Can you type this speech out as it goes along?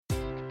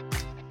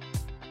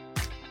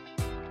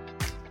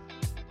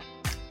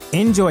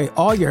Enjoy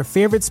all your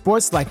favorite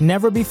sports like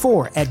never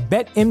before at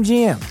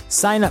BetMGM.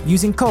 Sign up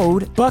using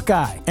code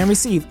Buckeye and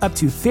receive up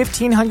to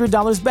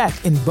 $1,500 back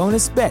in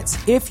bonus bets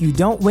if you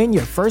don't win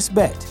your first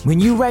bet. When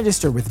you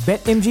register with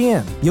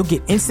BetMGM, you'll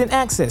get instant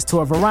access to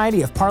a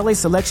variety of parlay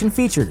selection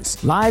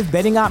features, live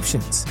betting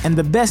options, and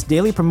the best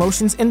daily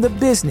promotions in the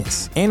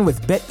business. And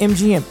with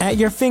BetMGM at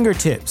your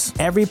fingertips,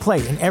 every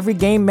play and every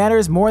game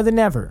matters more than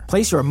ever.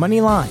 Place your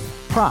money line,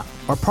 prop,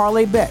 or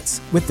parlay bets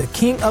with the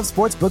king of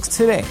sportsbooks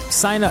today.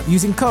 Sign up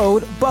using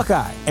code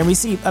Buckeye and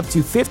receive up to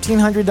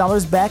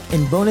 $1,500 back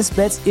in bonus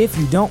bets if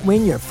you don't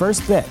win your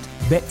first bet.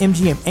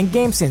 BetMGM and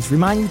GameSense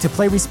remind you to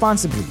play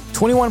responsibly.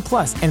 21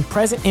 plus and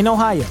present in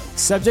Ohio,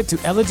 subject to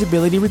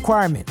eligibility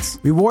requirements.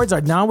 Rewards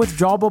are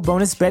non-withdrawable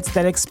bonus bets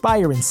that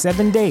expire in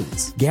 7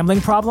 days. Gambling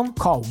problem?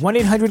 Call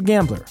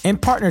 1-800-GAMBLER. In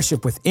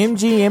partnership with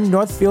MGM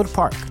Northfield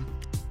Park.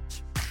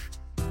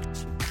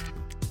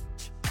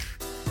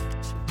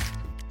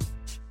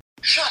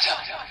 Shut up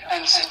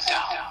and sit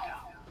down.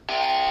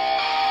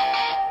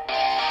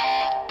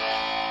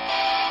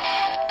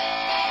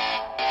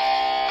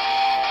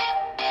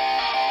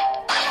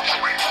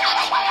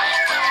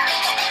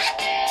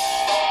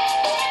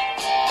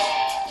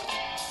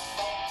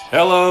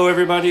 Hello,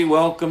 everybody.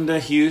 Welcome to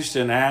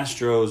Houston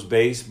Astros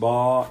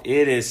baseball.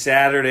 It is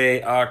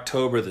Saturday,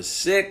 October the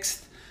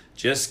 6th.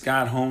 Just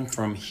got home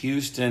from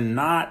Houston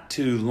not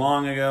too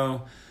long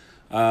ago.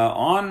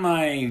 On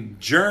my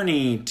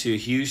journey to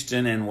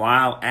Houston and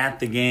while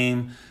at the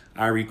game,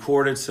 I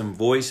recorded some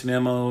voice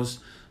memos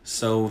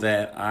so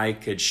that I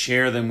could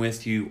share them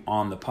with you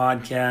on the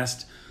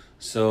podcast.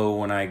 So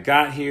when I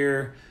got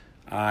here,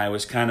 I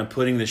was kind of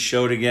putting the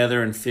show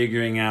together and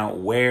figuring out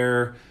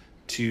where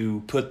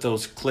to put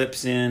those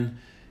clips in,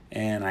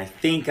 and I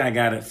think I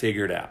got it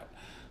figured out.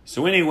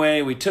 So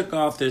anyway, we took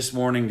off this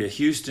morning to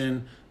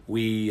Houston.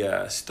 We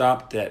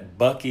stopped at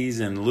Buc-ee's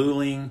in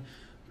Luling,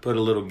 put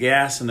a little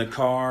gas in the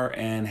car,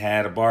 and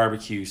had a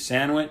barbecue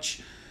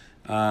sandwich.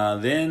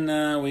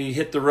 Then we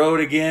hit the road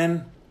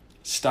again,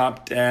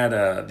 stopped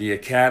at the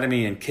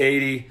Academy in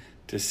Katy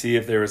to see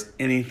if there was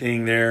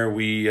anything there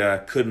we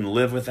couldn't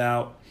live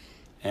without.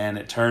 And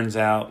it turns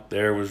out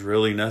there was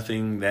really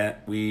nothing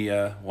that we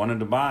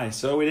wanted to buy,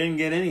 so we didn't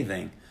get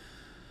anything.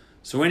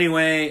 So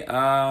anyway,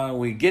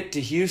 we get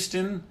to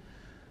Houston.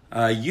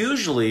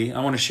 Usually,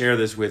 I want to share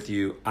this with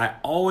you, I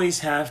always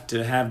have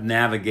to have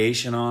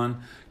navigation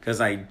on because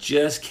I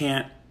just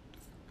can't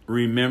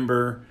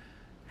remember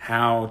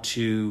how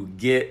to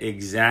get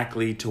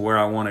exactly to where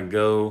I want to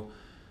go,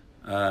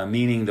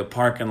 meaning the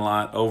parking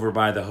lot over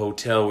by the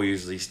hotel we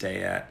usually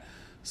stay at.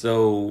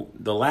 So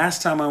the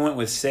last time I went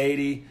with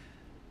Sadie,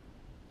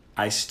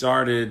 I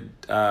started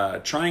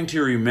trying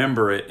to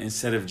remember it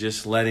instead of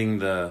just letting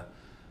the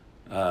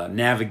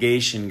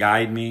navigation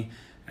guide me.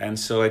 And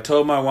so I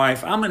told my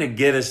wife, I'm going to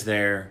get us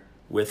there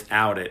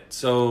without it.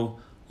 So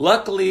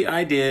luckily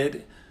I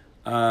did.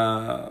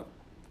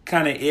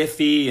 Kind of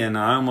iffy, and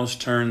I almost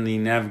turned the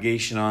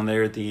navigation on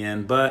there at the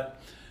end, but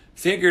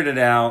figured it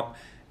out.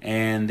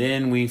 And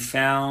then we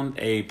found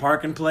a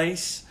parking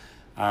place.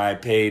 I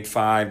paid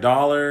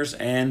 $5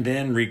 and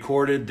then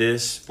recorded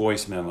this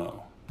voice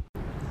memo.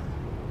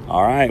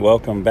 All right,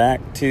 welcome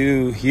back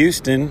to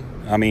Houston.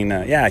 Houston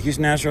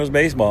Astros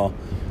baseball.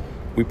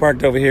 We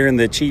parked over here in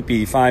the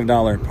cheapy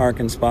 $5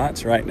 parking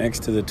spots right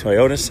next to the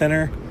Toyota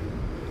Center.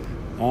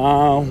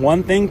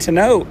 One thing to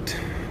note,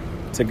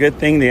 it's a good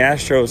thing the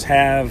Astros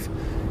have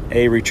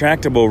a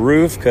retractable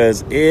roof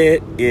because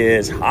it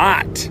is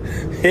hot.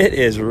 It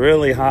is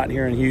really hot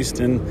here in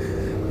Houston.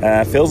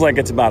 Feels like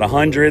it's about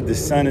 100. The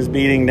sun is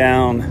beating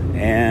down,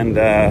 and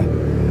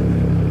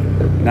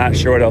not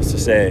sure what else to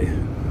say.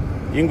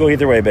 You can go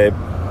either way, babe.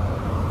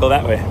 Go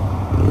that way.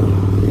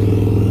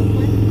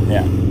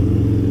 Yeah.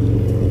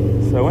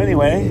 So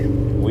anyway,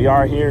 we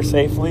are here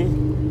safely.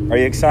 Are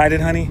you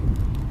excited, honey?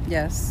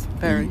 Yes,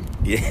 very.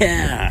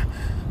 Yeah.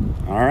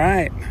 All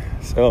right.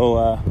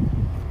 So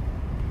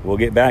we'll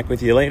get back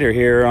with you later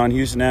here on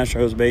Houston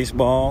Astros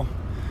baseball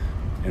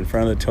in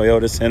front of the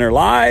Toyota Center,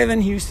 live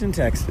in Houston,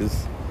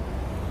 Texas.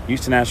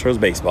 Houston Astros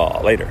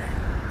baseball later.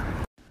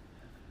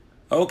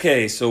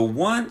 Okay, so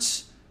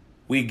once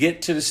we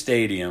get to the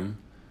stadium,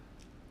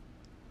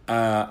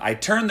 I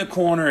turned the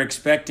corner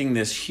expecting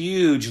this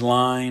huge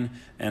line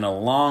and a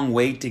long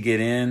wait to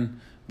get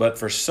in, but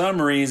for some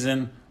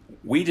reason,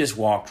 we just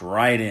walked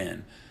right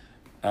in.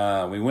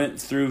 We went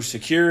through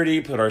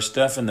security, put our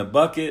stuff in the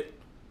bucket,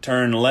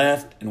 turned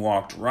left, and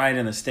walked right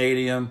in the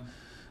stadium.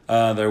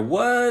 There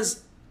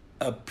was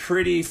a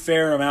pretty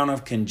fair amount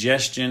of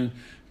congestion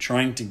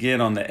trying to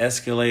get on the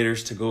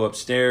escalators to go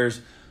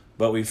upstairs,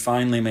 but we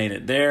finally made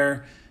it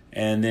there.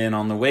 And then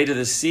on the way to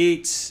the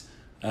seats,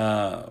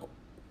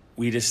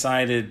 we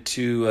decided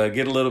to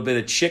get a little bit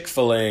of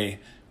Chick-fil-A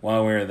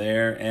while we were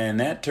there, and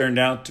that turned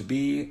out to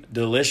be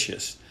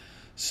delicious.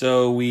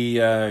 So we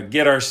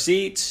get our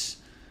seats,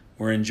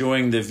 we're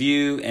enjoying the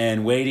view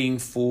and waiting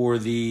for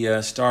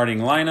the starting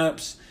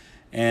lineups,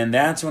 and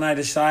that's when I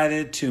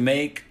decided to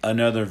make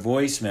another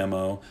voice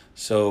memo.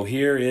 So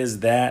here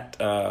is that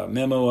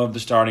memo of the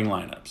starting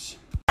lineups.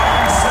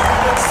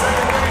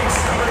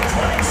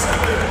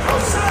 All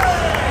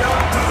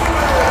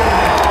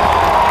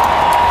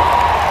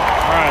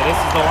right, this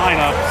is the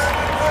lineups.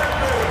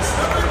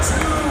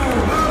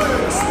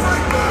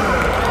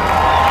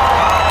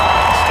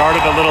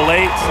 Started a little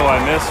late, so I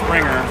missed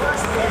Springer.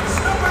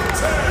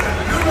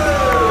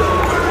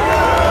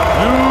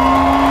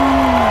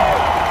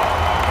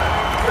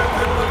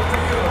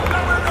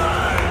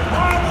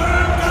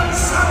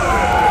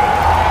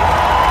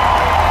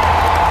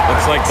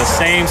 Looks like the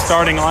same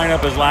starting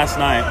lineup as last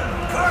night.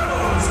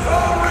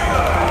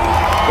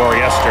 Or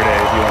yesterday,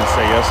 if you want to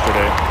say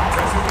yesterday.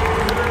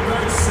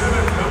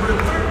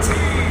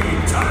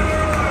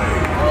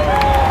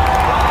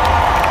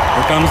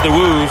 Here comes the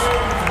woos.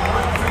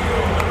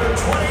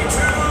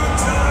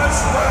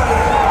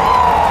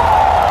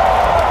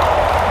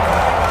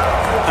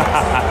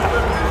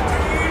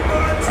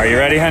 Are you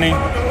ready, honey?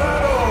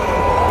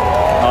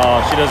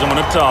 Oh, she doesn't want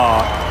to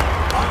talk.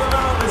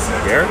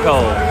 Gerrit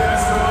Cole.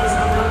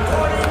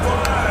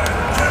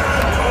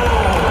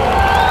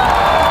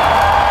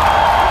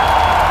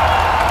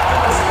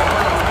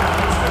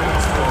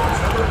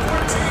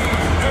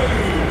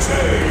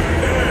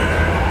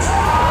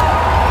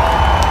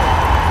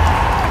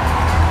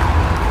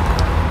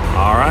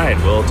 All right,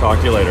 we'll talk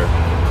to you later.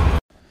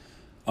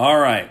 All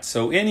right,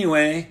 so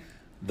anyway,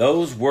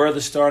 those were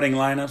the starting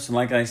lineups, and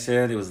like I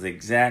said, it was the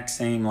exact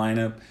same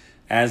lineup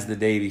as the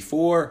day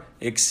before,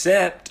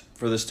 except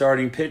for the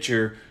starting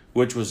pitcher,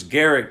 which was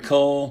Gerrit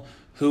Cole,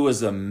 who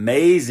was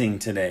amazing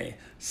today.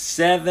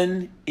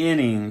 7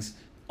 innings,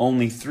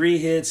 only 3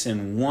 hits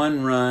and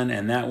 1 run,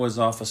 and that was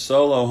off a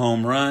solo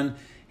home run.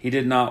 He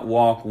did not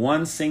walk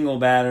one single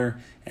batter,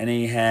 and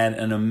he had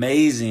an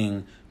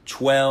amazing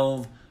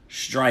 12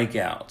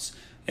 strikeouts.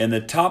 In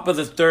the top of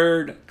the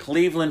third,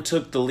 Cleveland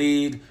took the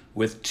lead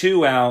with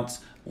 2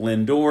 outs.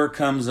 Lindor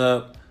comes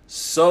up,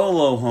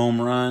 solo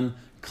home run.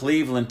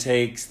 Cleveland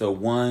takes the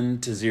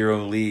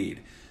 1-0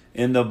 lead.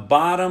 In the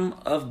bottom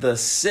of the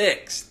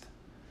 6th,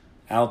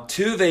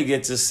 Altuve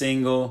gets a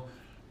single.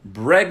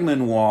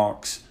 Bregman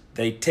walks.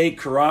 They take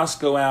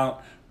Carrasco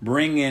out,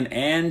 bring in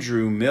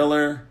Andrew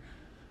Miller.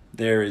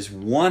 There is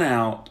 1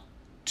 out,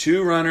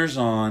 2 runners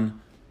on.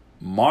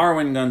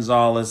 Marwin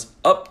Gonzalez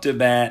up to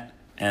bat,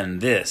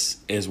 and this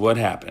is what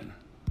happened.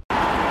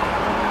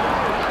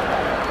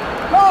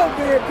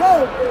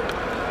 Go!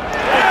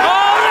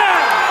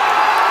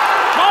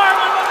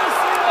 Marwin with the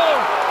single.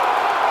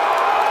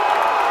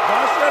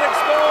 Josh Reddick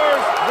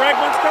scores.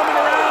 Bregman's coming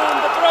around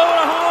to throw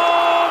it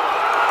home.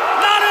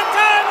 Not in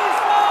time, he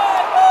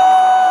scored.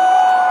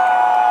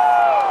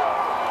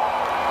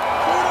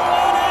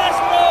 2-1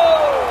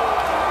 Astros.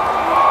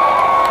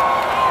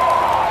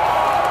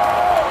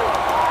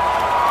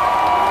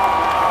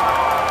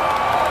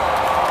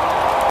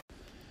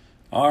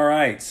 All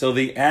right, so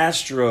the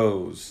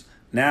Astros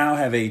now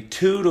have a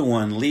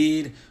 2-1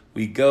 lead.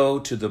 We go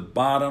to the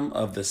bottom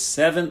of the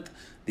 7th.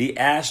 The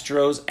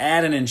Astros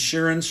add an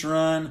insurance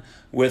run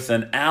with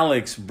an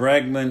Alex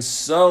Bregman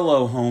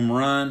solo home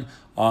run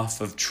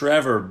off of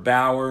Trevor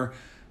Bauer,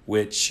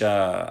 which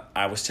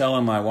I was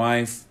telling my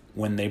wife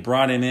when they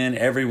brought him in,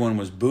 everyone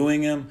was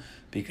booing him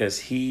because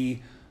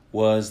he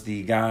was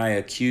the guy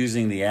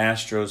accusing the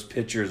Astros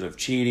pitchers of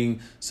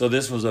cheating. So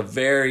this was a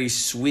very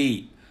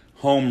sweet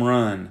home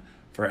run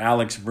for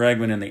Alex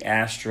Bregman and the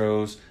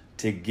Astros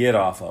to get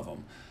off of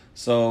him.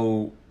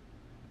 So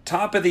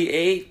top of the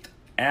 8th,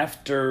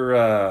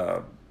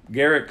 after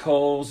Gerrit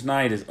Cole's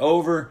night is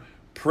over,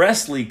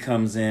 Presley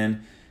comes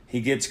in.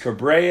 He gets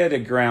Cabrera to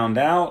ground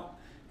out.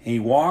 He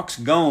walks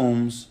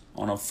Gomes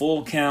on a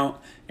full count,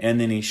 and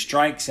then he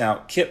strikes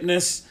out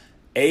Kipnis.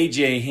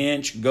 A.J.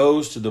 Hinch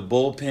goes to the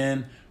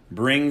bullpen,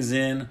 brings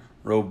in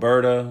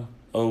Roberto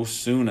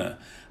Osuna.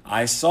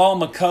 I saw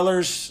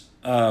McCullers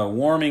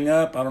warming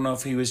up. I don't know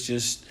if he was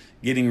just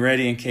getting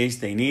ready in case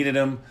they needed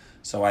him.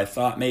 So I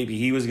thought maybe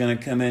he was going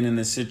to come in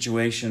this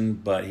situation,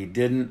 but he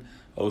didn't.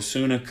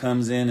 Osuna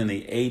comes in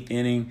the 8th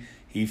inning.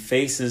 He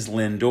faces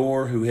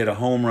Lindor, who hit a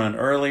home run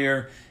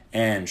earlier,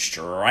 and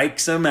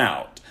strikes him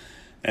out.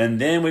 And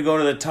then we go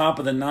to the top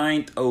of the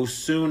 9th.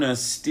 Osuna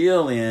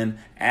still in.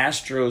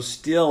 Astros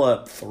still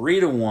up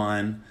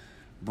 3-1.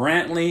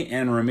 Brantley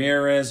and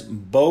Ramirez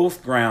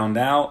both ground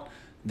out.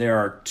 There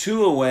are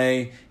 2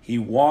 away. He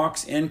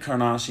walks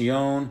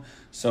Encarnacion.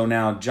 So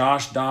now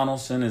Josh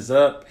Donaldson is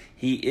up.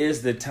 He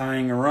is the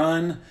tying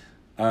run.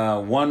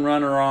 1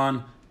 runner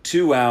on,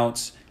 2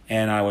 outs.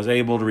 And I was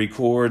able to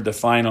record the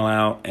final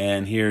out,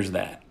 and here's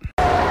that.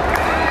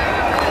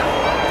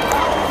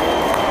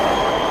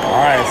 All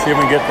right, let's see if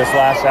we can get this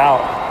last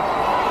out.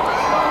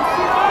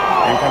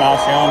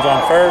 Encarnacion's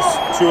on first,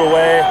 2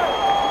 away.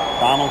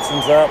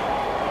 Donaldson's up.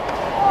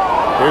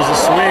 Here's a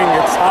swing.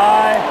 It's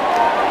high.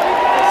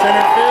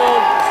 Center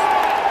field.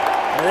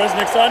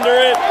 Marisnik's under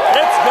it.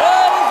 It's good.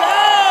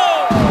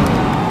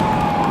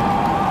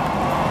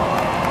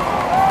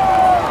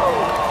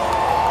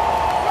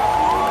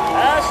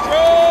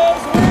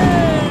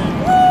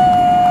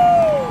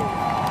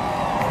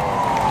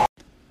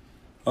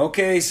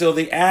 Okay, so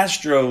the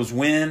Astros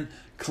win.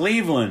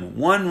 Cleveland,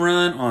 1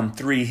 run on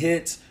 3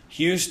 hits.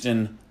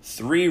 Houston,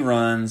 3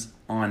 runs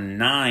on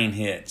 9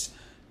 hits.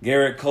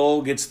 Garrett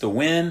Cole gets the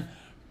win.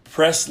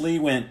 Presley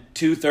went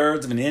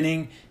 2/3 of an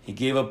inning. He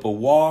gave up a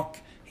walk.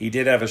 He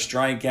did have a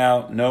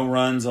strikeout, no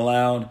runs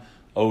allowed.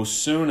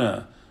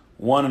 Osuna,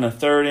 1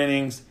 1/3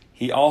 innings.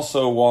 He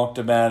also walked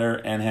a batter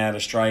and had a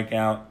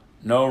strikeout,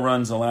 no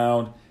runs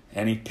allowed,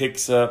 and he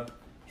picks up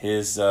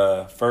his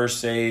first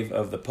save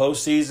of the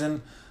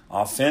postseason.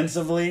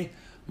 Offensively,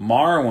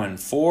 Marwin,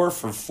 4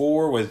 for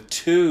 4 with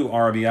 2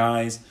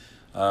 RBIs.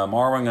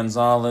 Marwin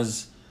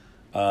Gonzalez,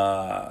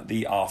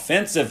 the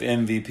offensive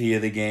MVP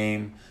of the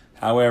game.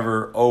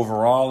 However,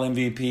 overall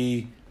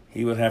MVP,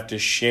 he would have to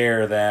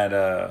share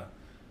that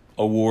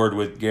award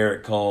with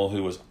Garrett Cole,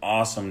 who was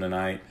awesome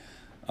tonight.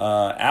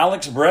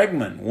 Alex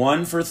Bregman,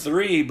 1 for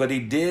 3, but he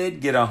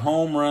did get a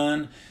home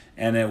run,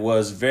 and it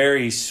was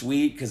very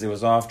sweet because it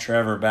was off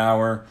Trevor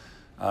Bauer.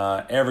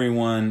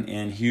 Everyone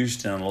in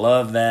Houston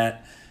loved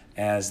that,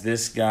 as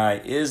this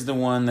guy is the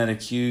one that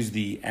accused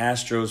the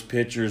Astros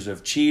pitchers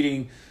of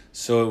cheating,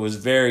 so it was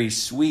very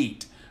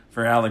sweet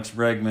for Alex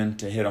Bregman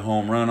to hit a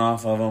home run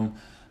off of him.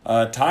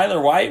 Tyler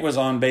White was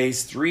on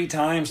base 3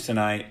 times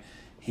tonight.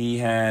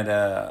 He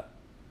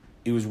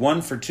was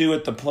 1 for 2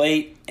 at the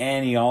plate,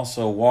 and he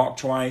also walked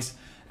twice.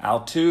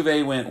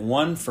 Altuve went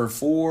 1 for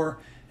 4,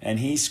 and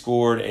he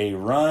scored a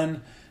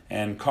run.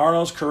 And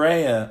Carlos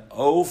Correa,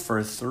 0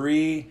 for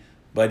 3,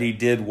 but he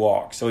did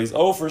walk. So he's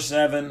 0 for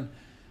 7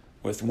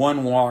 with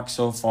 1 walk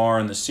so far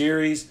in the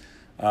series.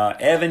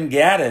 Evan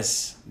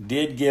Gattis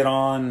did get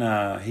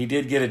on. He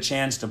did get a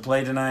chance to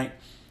play tonight.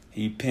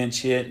 He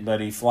pinch hit,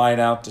 but he flied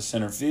out to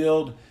center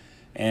field.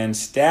 And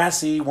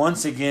Stassi,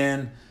 once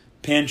again,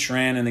 pinch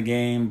ran in the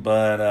game,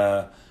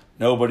 but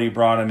nobody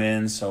brought him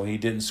in, so he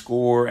didn't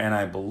score, and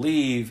I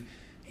believe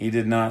he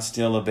did not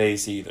steal a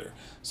base either.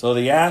 So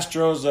the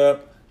Astros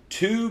up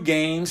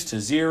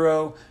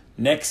 2-0.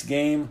 Next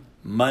game,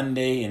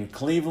 Monday in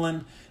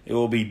Cleveland. It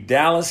will be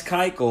Dallas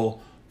Keuchel,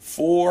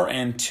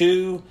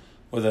 4-2,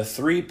 with a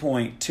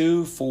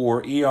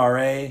 3.24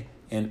 ERA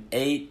in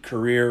 8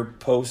 career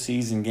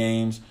postseason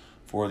games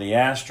for the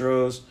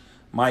Astros.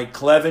 Mike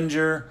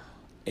Clevinger,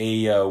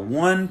 a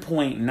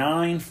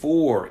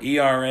 1.94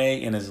 ERA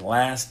in his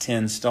last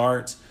 10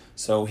 starts,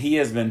 so he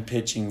has been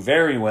pitching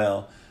very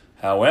well.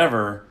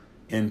 However,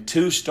 in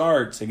 2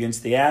 starts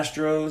against the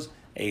Astros,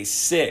 a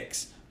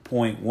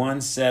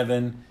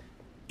 6.17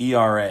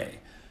 ERA.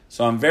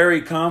 So I'm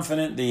very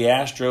confident the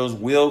Astros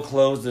will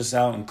close this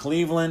out in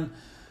Cleveland.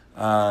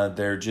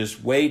 They're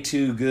just way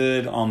too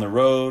good on the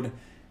road,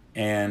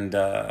 and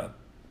I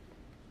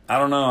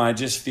don't know, I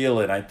just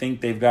feel it. I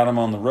think they've got them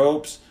on the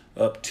ropes.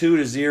 Up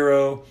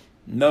 2-0.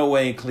 No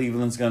way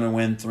Cleveland's going to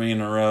win 3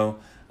 in a row.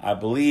 I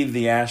believe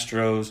the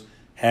Astros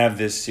have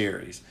this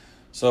series.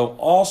 So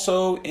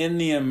also in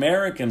the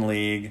American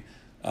League,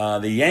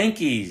 the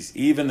Yankees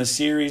even the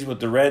series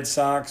with the Red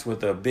Sox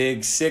with a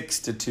big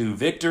 6-2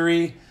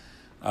 victory.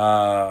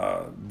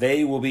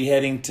 They will be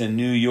heading to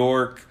New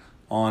York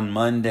on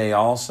Monday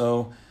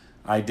also.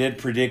 I did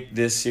predict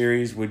this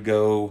series would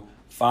go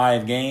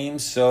 5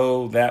 games,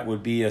 so that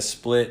would be a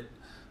split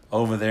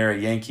over there at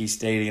Yankee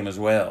Stadium as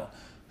well.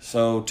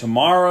 So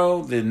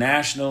tomorrow, the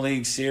National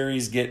League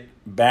Series get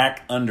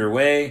back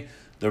underway.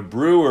 The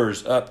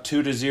Brewers up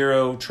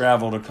 2-0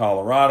 travel to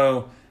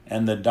Colorado,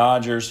 and the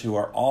Dodgers, who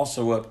are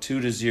also up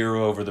 2-0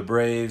 over the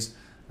Braves,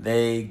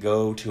 they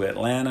go to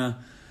Atlanta.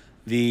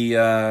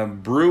 The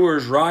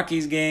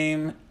Brewers-Rockies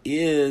game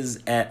is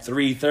at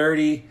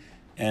 3:30,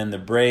 and the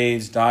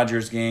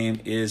Braves-Dodgers game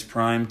is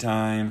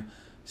primetime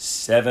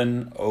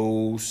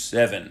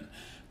 7:07.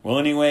 Well,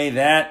 anyway,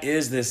 that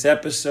is this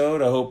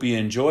episode. I hope you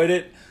enjoyed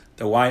it.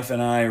 The wife and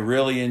I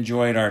really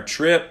enjoyed our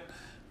trip.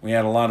 We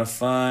had a lot of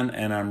fun,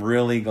 and I'm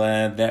really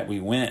glad that we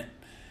went.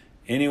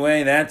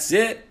 Anyway, that's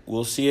it.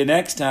 We'll see you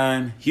next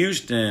time.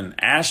 Houston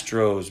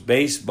Astros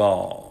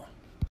baseball.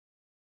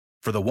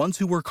 For the ones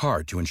who work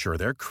hard to ensure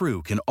their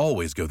crew can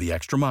always go the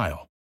extra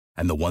mile,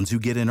 and the ones who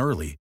get in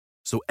early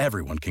so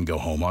everyone can go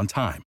home on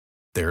time,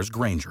 there's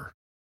Grainger,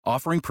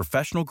 offering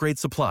professional-grade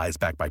supplies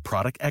backed by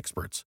product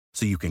experts,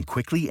 so you can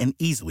quickly and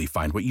easily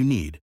find what you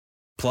need.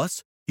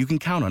 Plus, you can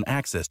count on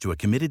access to a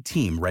committed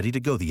team ready to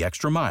go the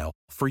extra mile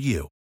for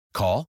you.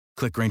 Call,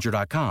 click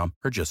Grainger.com,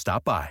 or just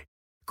stop by.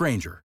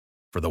 Grainger,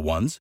 for the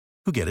ones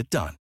who get it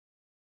done.